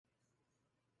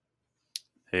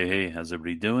Hey, how's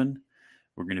everybody doing?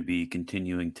 We're going to be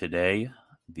continuing today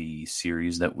the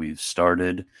series that we've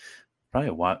started probably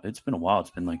a while. It's been a while.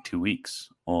 It's been like 2 weeks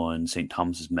on St.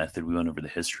 Thomas's method. We went over the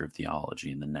history of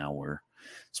theology, and then now we're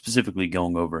specifically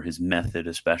going over his method,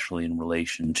 especially in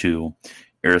relation to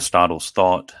Aristotle's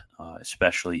thought,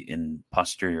 especially in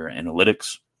posterior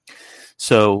analytics.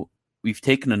 So we've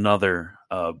taken another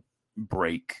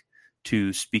break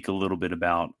to speak a little bit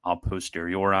about a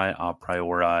posteriori, a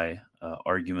priori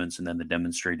arguments, and then the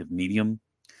demonstrative medium,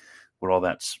 what all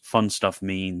that fun stuff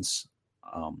means.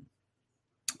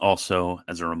 Also,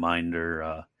 as a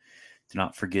reminder, do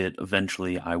not forget,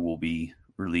 eventually I will be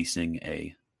releasing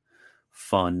a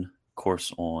fun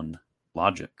course on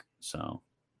logic. So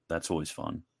that's always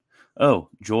fun. Oh,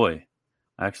 joy.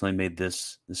 I actually made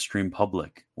this stream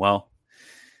public. Well,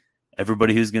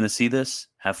 everybody who's going to see this,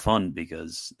 have fun,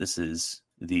 because this is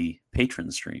the patron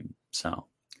stream. So,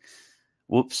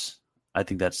 whoops. I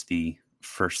think that's the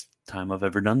first time I've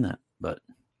ever done that. But,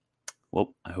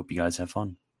 well, I hope you guys have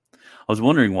fun. I was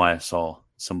wondering why I saw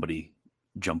somebody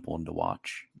jump on to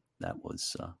watch. That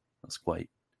was quite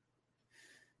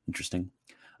interesting.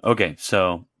 Okay,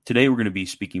 so today we're going to be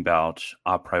speaking about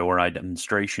a priori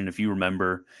demonstration. If you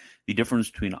remember, the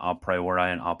difference between a priori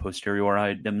and a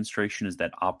posteriori demonstration is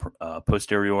that a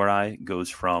posteriori goes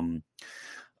from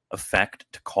effect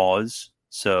to cause.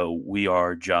 So we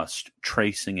are just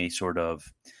tracing a sort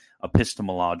of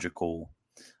epistemological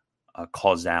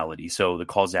causality. So the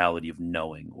causality of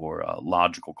knowing, or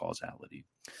logical causality.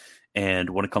 And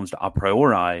when it comes to a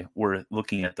priori, we're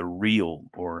looking at the real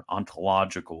or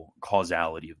ontological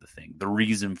causality of the thing, the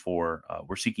reason for,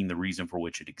 we're seeking the reason for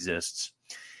which it exists,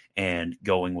 and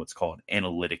going what's called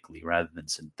analytically rather than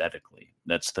synthetically.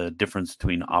 That's the difference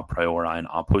between a priori and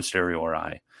a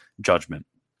posteriori judgment.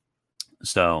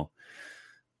 So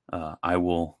I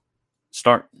will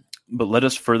start. But let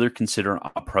us further consider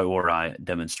a priori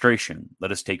demonstration.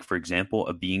 Let us take, for example,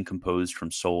 a being composed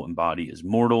from soul and body is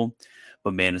mortal,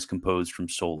 but man is composed from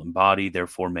soul and body,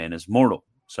 therefore man is mortal.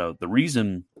 So the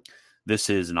reason this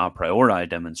is an a priori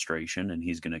demonstration, and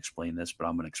he's going to explain this, but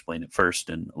I'm going to explain it first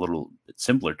in a little bit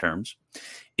simpler terms,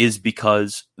 is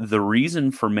because the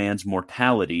reason for man's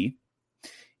mortality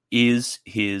is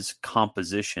his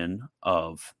composition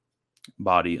of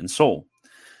body and soul.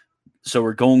 So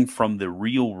we're going from the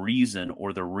real reason,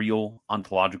 or the real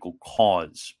ontological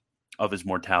cause of his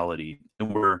mortality,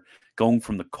 and we're going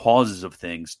from the causes of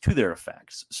things to their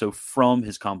effects. So from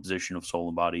his composition of soul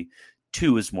and body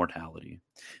to his mortality.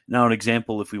 Now, an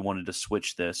example, if we wanted to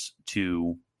switch this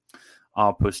to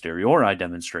a posteriori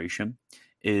demonstration,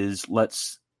 is,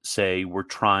 let's say we're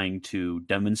trying to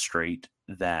demonstrate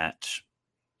that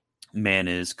man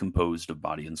is composed of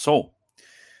body and soul.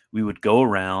 We would go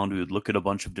around, we would look at a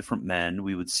bunch of different men,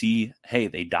 we would see, hey,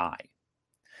 they die.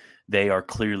 They are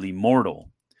clearly mortal.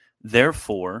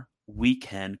 Therefore, we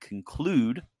can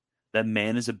conclude that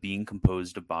man is a being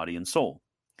composed of body and soul.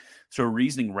 So we're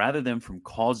reasoning, rather than from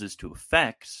causes to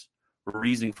effects, we're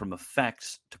reasoning from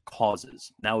effects to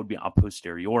causes. That would be a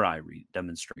posteriori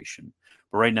demonstration.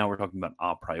 But right now we're talking about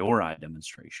a priori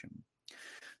demonstration.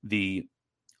 The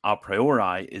a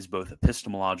priori is both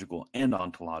epistemological and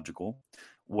ontological,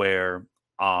 where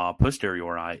a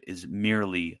posteriori is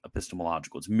merely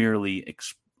epistemological. It's merely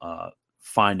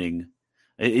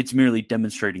it's merely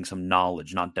demonstrating some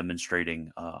knowledge, not demonstrating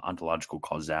ontological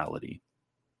causality.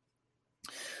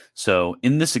 So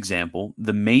in this example,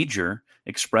 the major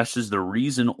expresses the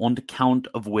reason on account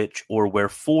of which or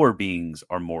wherefore beings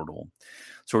are mortal.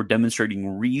 So we're demonstrating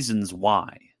reasons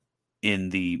why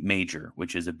in the major,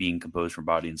 which is a being composed from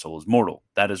body and soul, is mortal.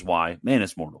 That is why man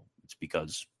is mortal. It's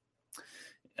because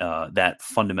that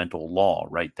fundamental law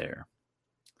right there.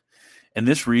 And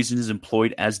this reason is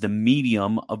employed as the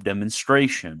medium of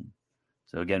demonstration.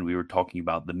 So again, we were talking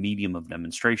about the medium of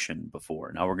demonstration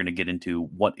before. Now we're going to get into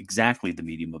what exactly the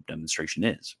medium of demonstration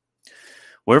is.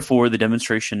 Wherefore, the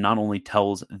demonstration not only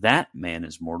tells that man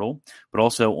is mortal, but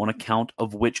also on account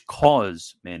of which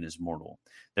cause man is mortal.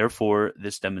 Therefore,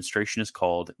 this demonstration is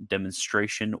called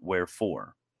demonstration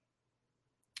wherefore.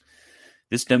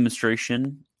 This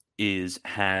demonstration is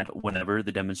had whenever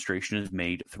the demonstration is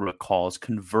made through a cause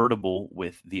convertible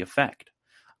with the effect,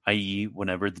 i.e.,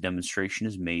 whenever the demonstration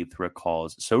is made through a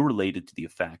cause so related to the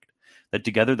effect that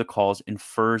together the cause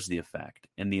infers the effect,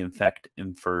 and the effect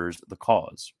infers the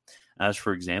cause. As,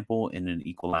 for example, in an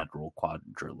equilateral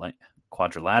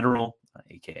quadrilateral,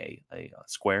 aka a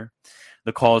square,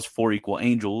 the cause for equal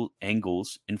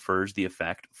angles infers the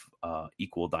effect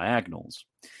equal diagonals.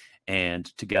 And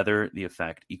together, the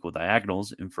effect equal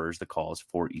diagonals infers the cause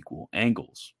for equal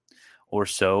angles. Or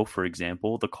so, for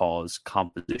example, the cause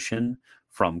composition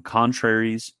from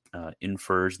contraries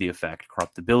infers the effect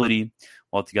corruptibility,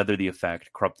 while together the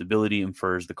effect corruptibility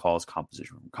infers the cause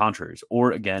composition from contraries.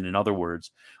 Or again, in other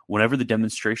words, whenever the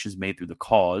demonstration is made through the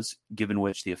cause, given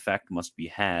which the effect must be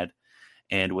had,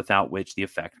 and without which the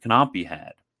effect cannot be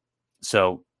had.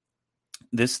 So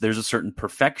there's a certain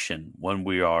perfection when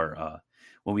we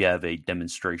have a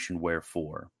demonstration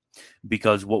wherefore,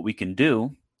 because what we can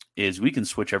do is we can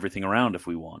switch everything around if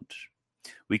we want.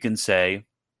 We can say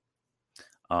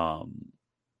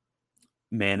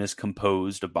man is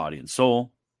composed of body and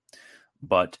soul,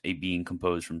 but a being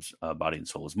composed from body and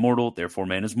soul is mortal, therefore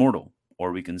man is mortal.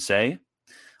 Or we can say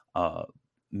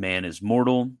man is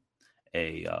mortal,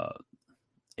 a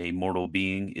mortal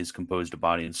being is composed of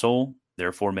body and soul,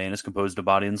 therefore man is composed of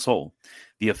body and soul.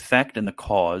 The effect and the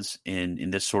cause in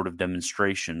this sort of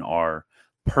demonstration are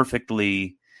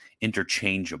perfectly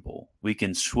interchangeable. We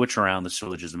can switch around the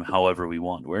syllogism however we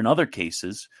want, where in other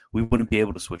cases we wouldn't be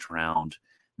able to switch around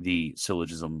the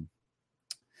syllogism.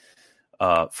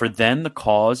 For then the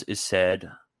cause is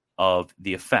said of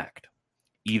the effect,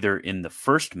 either in the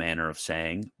first manner of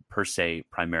saying per se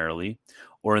primarily,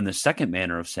 or in the second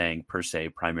manner of saying per se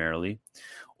primarily,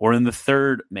 or in the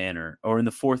third manner, or in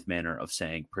the fourth manner of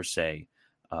saying per se,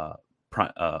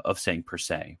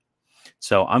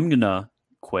 So I'm gonna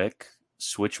quick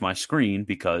switch my screen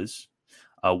because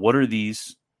what are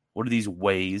these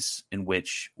ways in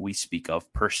which we speak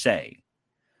of per se?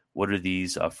 What are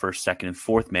these first, second, and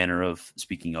fourth manner of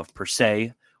speaking of per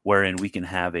se, wherein we can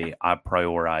have a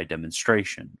priori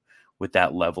demonstration with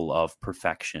that level of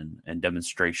perfection and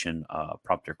demonstration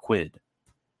propter quid?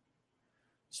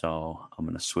 So I'm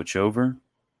going to switch over.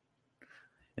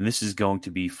 And this is going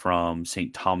to be from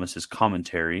St. Thomas's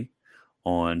commentary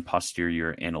on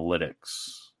posterior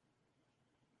analytics.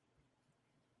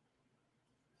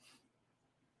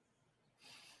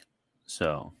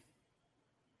 So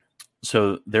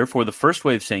therefore, the first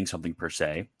way of saying something per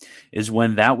se is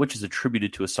when that which is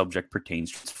attributed to a subject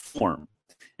pertains to its form.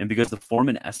 And because the form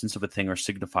and essence of a thing are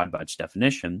signified by its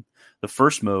definition, the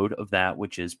first mode of that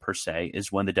which is per se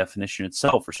is when the definition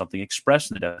itself or something expressed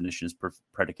in the definition is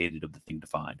predicated of the thing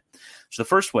defined. So the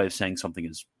first way of saying something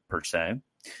is per se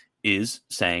is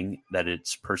saying that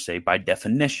it's per se by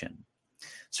definition.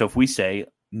 So if we say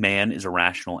man is a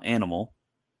rational animal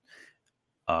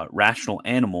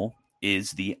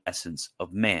is the essence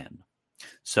of man.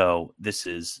 So this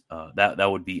is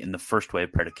that would be in the first way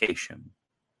of predication.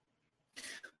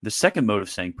 The second mode of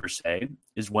saying per se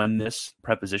is when this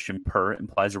preposition per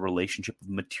implies a relationship of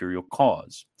material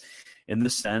cause, in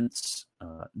the sense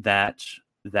that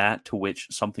to which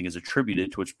something is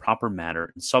attributed to its proper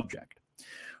matter and subject.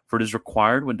 For it is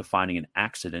required when defining an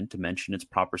accident to mention its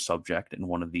proper subject and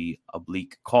one of the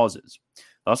oblique causes.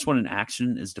 Thus, when an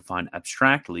accident is defined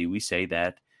abstractly, we say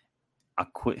that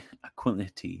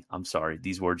aquility, I'm sorry,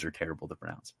 these words are terrible to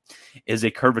pronounce, is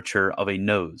a curvature of a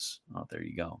nose. Oh, there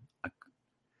you go.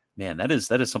 Man, that is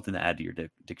something to add to your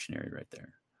dictionary right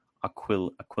there.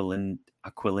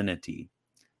 Aquilinity.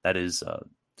 That is a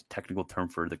technical term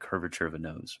for the curvature of a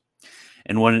nose.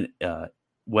 And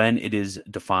when it is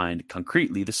defined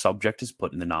concretely, the subject is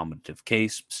put in the nominative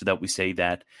case, so that we say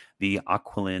that the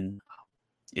aquilin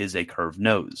is a curved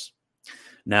nose.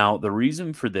 Now, the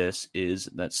reason for this is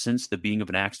that since the being of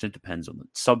an accident depends on the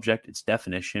subject, its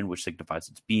definition, which signifies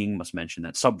its being, must mention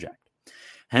that subject.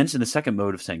 Hence, in the second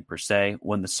mode of saying per se,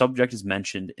 when the subject is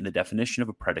mentioned in the definition of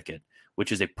a predicate,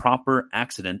 which is a proper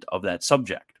accident of that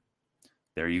subject.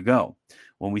 There you go.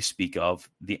 When we speak of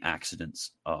the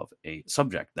accidents of a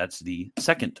subject, that's the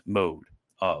second mode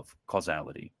of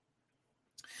causality.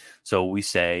 So we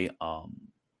say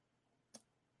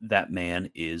that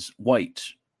man is white.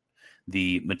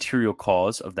 The material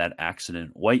cause of that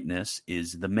accident whiteness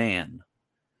is the man.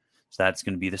 So that's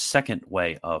going to be the second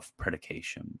way of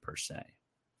predication per se.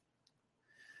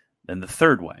 Then the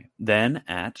third way. Then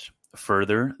at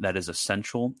further, that is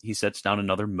essential, he sets down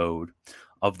another mode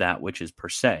of that which is per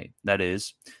se. That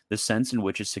is, the sense in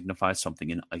which it signifies something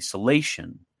in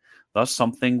isolation. Thus,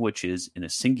 something which is in a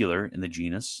singular in the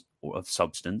genus or of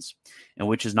substance, and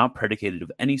which is not predicated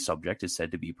of any subject, is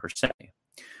said to be per se.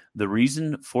 The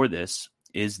reason for this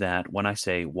is that when I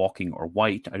say walking or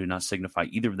white, I do not signify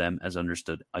either of them as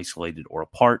understood, isolated, or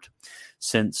apart,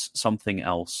 since something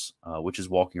else, which is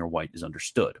walking or white, is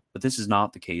understood. But this is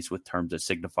not the case with terms that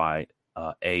signify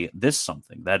this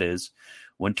something. That is,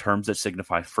 when terms that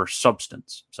signify first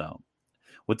substance. So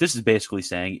what this is basically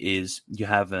saying is you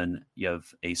have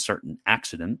a certain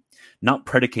accident, not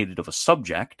predicated of a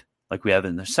subject, like we have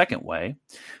in the second way,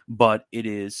 but it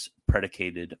is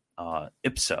predicated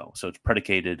ipso. So it's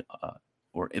predicated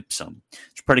or ipsum.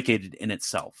 It's predicated in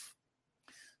itself.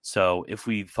 So if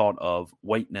we thought of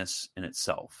whiteness in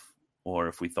itself, or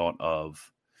if we thought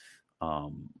of,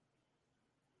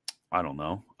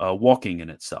 walking in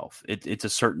itself, it's a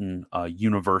certain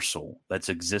universal that's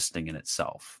existing in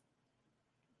itself.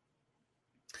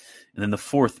 And then the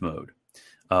fourth mode.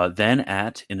 In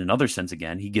another sense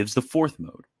again, he gives the fourth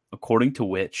mode, according to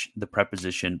which the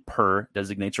preposition per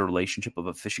designates a relationship of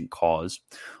efficient cause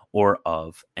or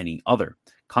of any other.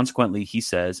 Consequently, he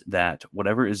says that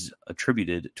whatever is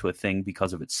attributed to a thing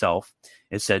because of itself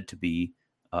is said to be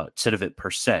said of it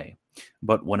per se,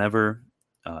 but whatever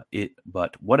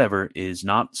is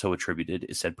not so attributed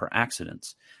is said per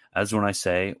accidents. As when I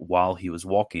say, while he was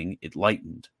walking, it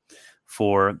lightened,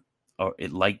 For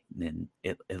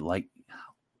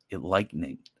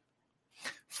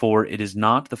it is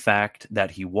not the fact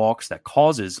that he walks that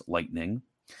causes lightning,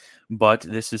 but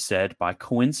this is said by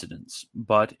coincidence.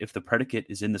 But if the predicate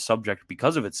is in the subject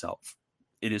because of itself,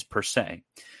 it is per se,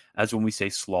 as when we say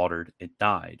slaughtered, it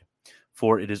died.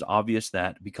 For it is obvious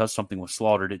that because something was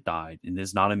slaughtered, it died, and it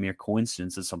is not a mere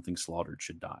coincidence that something slaughtered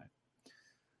should die.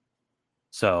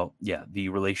 So, yeah, the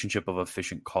relationship of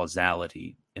efficient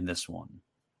causality in this one.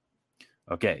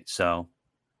 Okay, so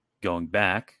going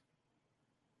back,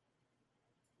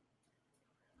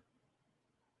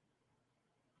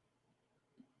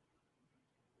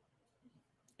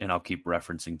 and I'll keep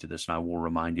referencing to this, and I will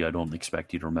remind you, I don't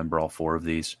expect you to remember all four of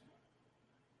these.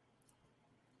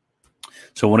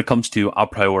 So when it comes to a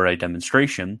priori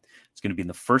demonstration, it's going to be in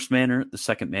the first manner, the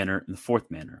second manner, and the fourth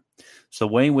manner. So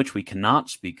the way in which we cannot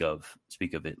speak of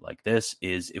it like this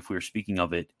is if we're speaking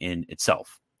of it in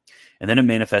itself. And then it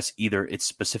manifests either its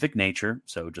specific nature,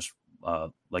 so just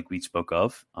like we spoke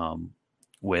of,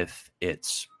 with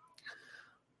its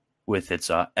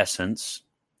essence,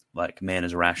 like man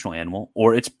is a rational animal,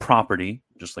 or its property,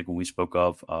 just like when we spoke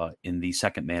of in the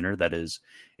second manner, that is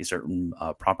a certain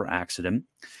proper accident,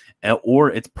 or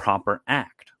its proper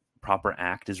act. Proper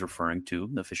act is referring to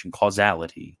the efficient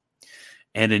causality.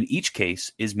 And in each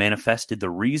case is manifested the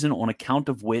reason on account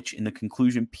of which in the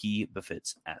conclusion P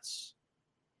befits S.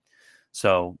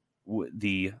 So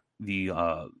the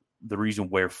reason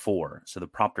wherefore, so the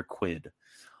propter quid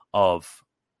of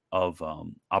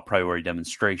a priori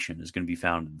demonstration is going to be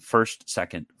found in the first,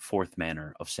 second, fourth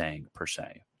manner of saying per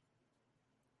se.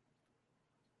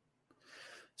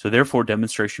 So therefore,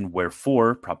 demonstration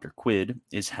wherefore, propter quid,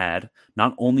 is had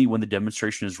not only when the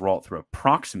demonstration is wrought through a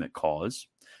proximate cause,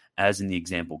 as in the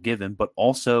example given, but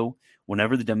also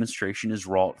whenever the demonstration is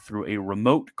wrought through a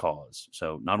remote cause,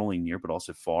 so not only near but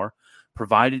also far,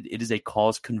 provided it is a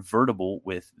cause convertible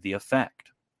with the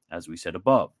effect, as we said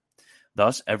above.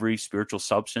 Thus, every spiritual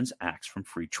substance acts from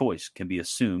free choice, can be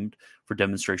assumed for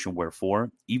demonstration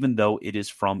wherefore, even though it is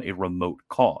from a remote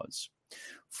cause.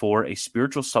 For a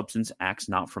spiritual substance acts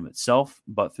not from itself,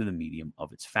 but through the medium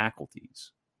of its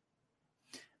faculties.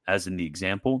 As in the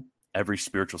example, every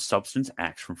spiritual substance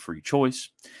acts from free choice,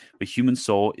 but human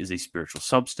soul is a spiritual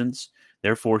substance,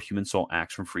 therefore human soul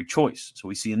acts from free choice. So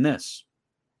we see in this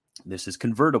is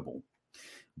convertible,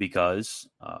 because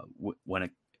when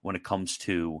it comes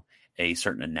to a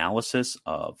certain analysis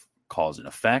of cause and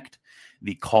effect,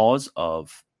 the cause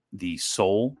of the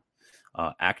soul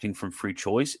acting from free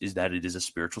choice is that it is a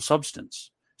spiritual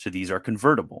substance. So these are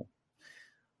convertible.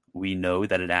 We know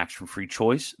that it acts from free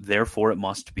choice, therefore it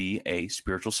must be a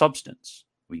spiritual substance.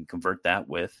 We can convert that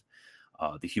with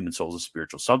the human soul is a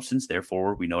spiritual substance,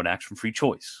 therefore we know it acts from free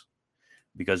choice,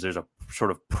 because there's a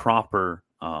sort of proper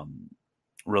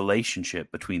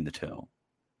relationship between the two.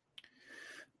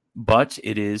 But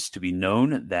it is to be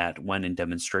known that when in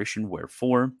demonstration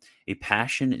wherefore a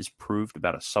passion is proved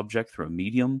about a subject through a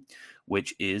medium,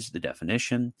 which is the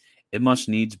definition, it must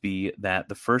needs be that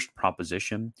the first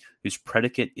proposition, whose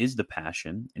predicate is the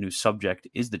passion and whose subject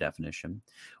is the definition,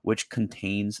 which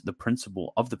contains the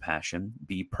principle of the passion,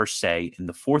 be per se in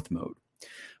the fourth mode.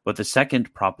 But the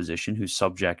second proposition, whose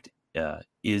subject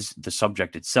is the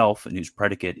subject itself and whose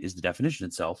predicate is the definition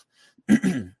itself,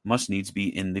 must needs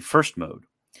be in the first mode.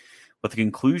 But the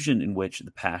conclusion in which the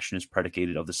passion is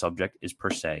predicated of the subject is per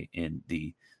se in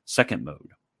the second mode.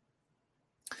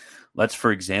 Let's,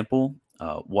 for example,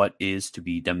 what is to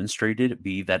be demonstrated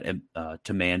be that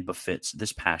to man befits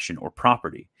this passion or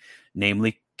property,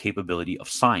 namely capability of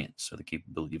science, or the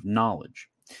capability of knowledge.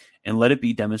 And let it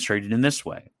be demonstrated in this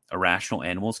way. A rational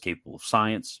animal is capable of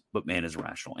science, but man is a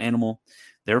rational animal.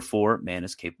 Therefore, man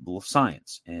is capable of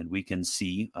science. And we can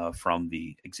see from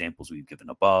the examples we've given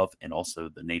above and also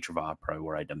the nature of a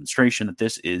priori demonstration that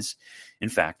this is, in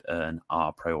fact, an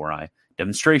a priori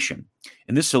Demonstration.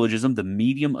 In this syllogism, the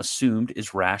medium assumed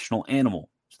is rational animal.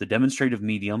 So the demonstrative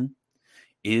medium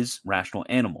is rational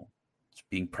animal. It's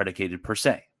being predicated per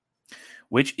se,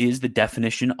 which is the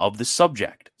definition of the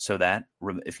subject. So that,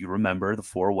 if you remember the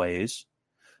 4 ways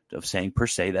of saying per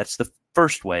se, that's the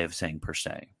first way of saying per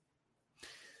se.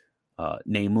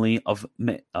 Namely of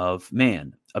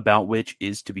man, about which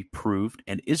is to be proved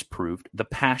and is proved the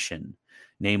passion,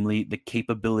 namely the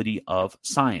capability of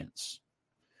science.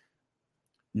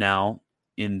 Now,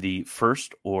 in the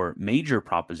first or major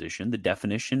proposition, the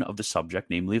definition of the subject,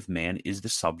 namely of man, is the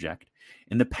subject,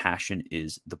 and the passion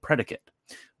is the predicate.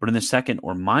 But in the second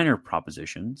or minor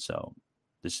proposition, so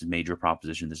this is major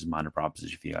proposition, this is minor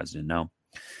proposition, if you guys didn't know,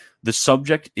 the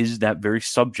subject is that very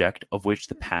subject of which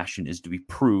the passion is to be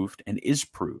proved and is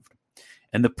proved,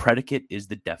 and the predicate is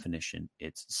the definition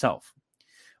itself.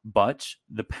 But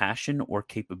the passion or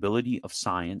capability of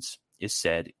science is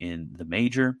said in the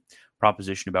major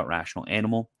proposition about rational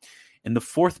animal, in the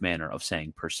fourth manner of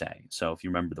saying per se. So if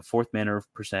you remember the fourth manner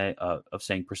of per se of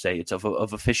saying per se, it's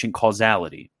of efficient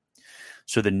causality.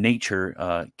 So the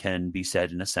nature can be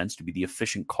said in a sense to be the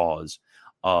efficient cause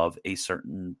of a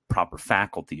certain proper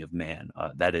faculty of man,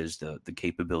 that is the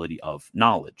capability of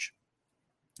knowledge.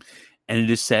 And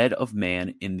it is said of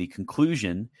man in the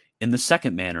conclusion in the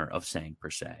second manner of saying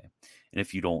per se. And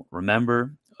if you don't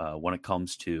remember, when it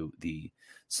comes to the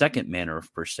second manner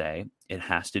of per se, it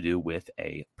has to do with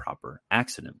a proper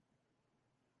accident.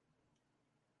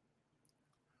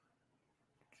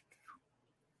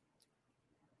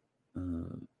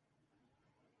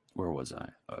 Where was I?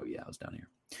 Oh, yeah, I was down here.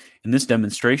 In this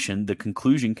demonstration, the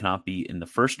conclusion cannot be in the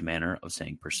first manner of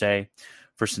saying per se,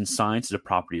 for since science is a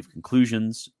property of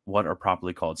conclusions, what are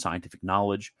properly called scientific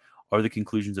knowledge are the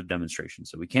conclusions of demonstration.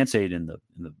 So we can't say it in the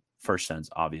first sense,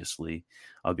 obviously,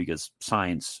 because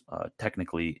science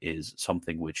technically is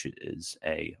something which is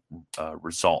a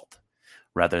result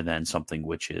rather than something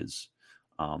which is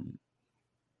of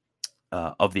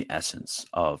the essence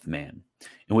of man,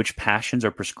 in which passions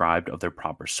are prescribed of their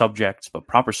proper subjects, but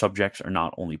proper subjects are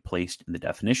not only placed in the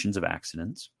definitions of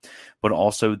accidents, but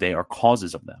also they are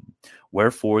causes of them.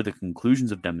 Wherefore, the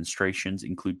conclusions of demonstrations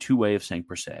include 2 ways of saying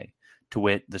per se, to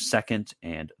wit, the second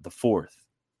and the fourth.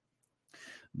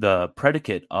 The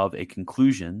predicate of a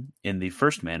conclusion in the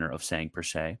first manner of saying per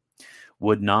se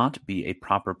would not be a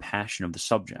proper passion of the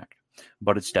subject,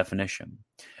 but its definition.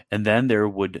 And then there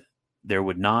would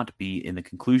not be in the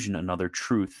conclusion another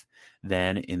truth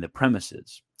than in the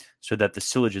premises, so that the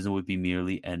syllogism would be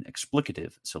merely an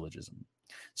explicative syllogism.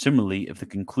 Similarly, if the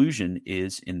conclusion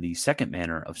is in the second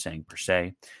manner of saying per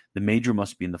se, the major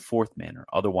must be in the fourth manner.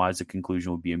 Otherwise, the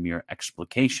conclusion would be a mere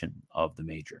explication of the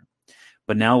major.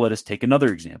 But now let us take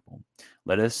another example.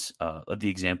 Let the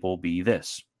example be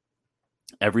this.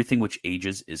 Everything which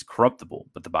ages is corruptible,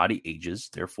 but the body ages,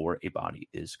 therefore a body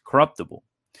is corruptible.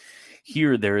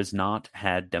 Here there is not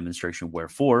had demonstration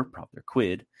wherefore, propter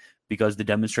quid, because the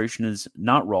demonstration is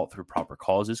not wrought through proper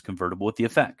causes convertible with the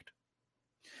effect.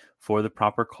 For the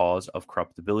proper cause of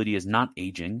corruptibility is not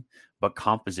aging, but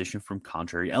composition from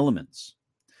contrary elements.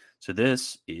 So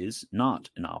this is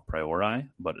not an a priori,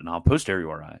 but an a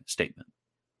posteriori statement.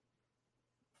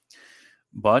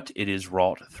 But it is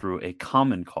wrought through a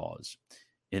common cause.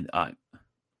 It's not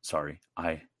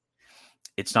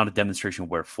a demonstration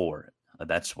wherefore.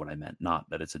 That's what I meant, not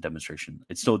that it's a demonstration.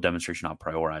 It's still a demonstration a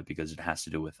priori because it has to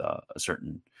do with a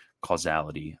certain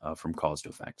causality from cause to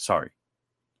effect. Sorry.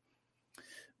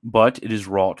 But it is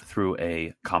wrought through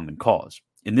a common cause.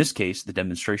 In this case, the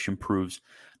demonstration proves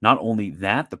not only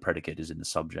that the predicate is in the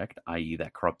subject, i.e.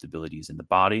 that corruptibility is in the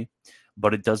body,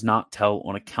 but it does not tell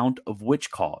on account of which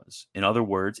cause. In other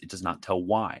words, it does not tell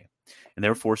why. And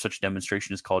therefore, such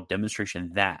demonstration is called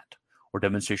demonstration that, or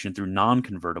demonstration through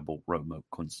non-convertible remote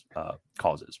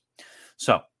causes.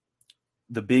 So,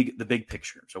 the big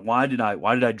picture. So, why did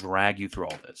I drag you through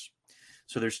all this?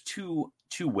 So, there's two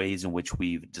ways in which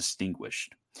we've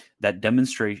distinguished that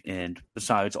demonstrate, and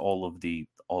besides all of the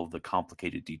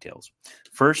complicated details.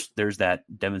 First, there's that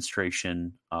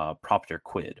demonstration propter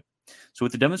quid. So,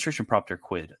 with the demonstration propter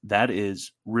quid, that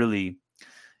is really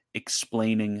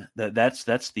explaining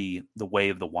that's the way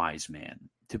of the wise man,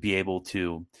 to be able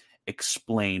to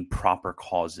explain proper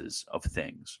causes of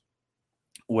things,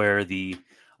 where the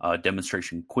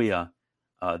demonstration quia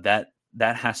that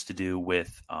has to do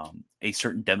with a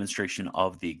certain demonstration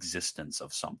of the existence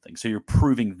of something. So you're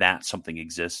proving that something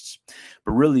exists,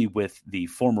 but really with the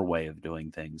former way of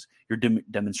doing things, you're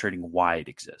demonstrating why it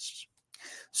exists.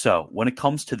 So when it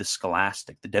comes to the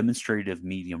scholastic, the demonstrative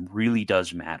medium really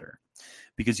does matter,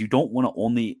 because you don't want to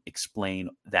only explain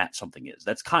that something is.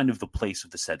 That's kind of the place of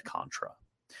the sed contra.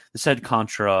 The sed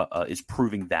contra is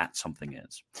proving that something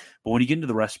is. But when you get into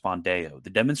the respondeo, the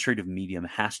demonstrative medium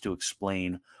has to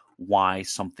explain why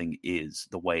something is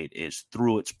the way it is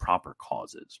through its proper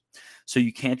causes. So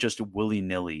you can't just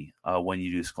willy-nilly, when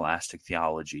you do scholastic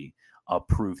theology,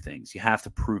 prove things. You have to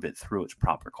prove it through its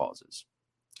proper causes.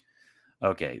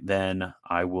 Okay, then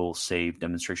I will save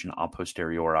demonstration a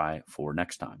posteriori for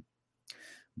next time.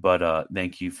 But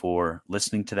thank you for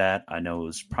listening to that. I know it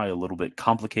was probably a little bit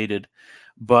complicated,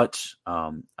 but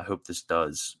I hope this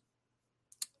does,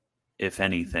 if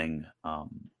anything,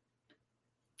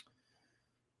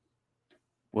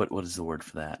 what is the word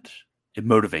for that? It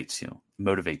motivates you. It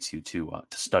motivates you to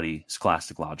study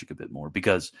scholastic logic a bit more,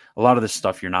 because a lot of this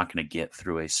stuff you're not going to get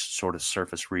through a sort of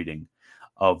surface reading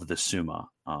of the Summa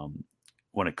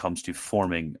when it comes to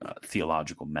forming a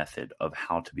theological method of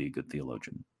how to be a good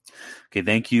theologian. Okay,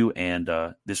 thank you. And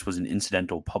this was an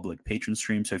incidental public patron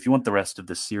stream. So if you want the rest of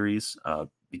this series,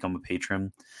 become a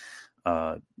patron,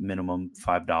 minimum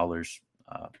 $5.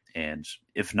 And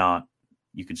if not,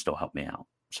 you can still help me out.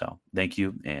 So thank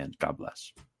you and God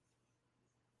bless.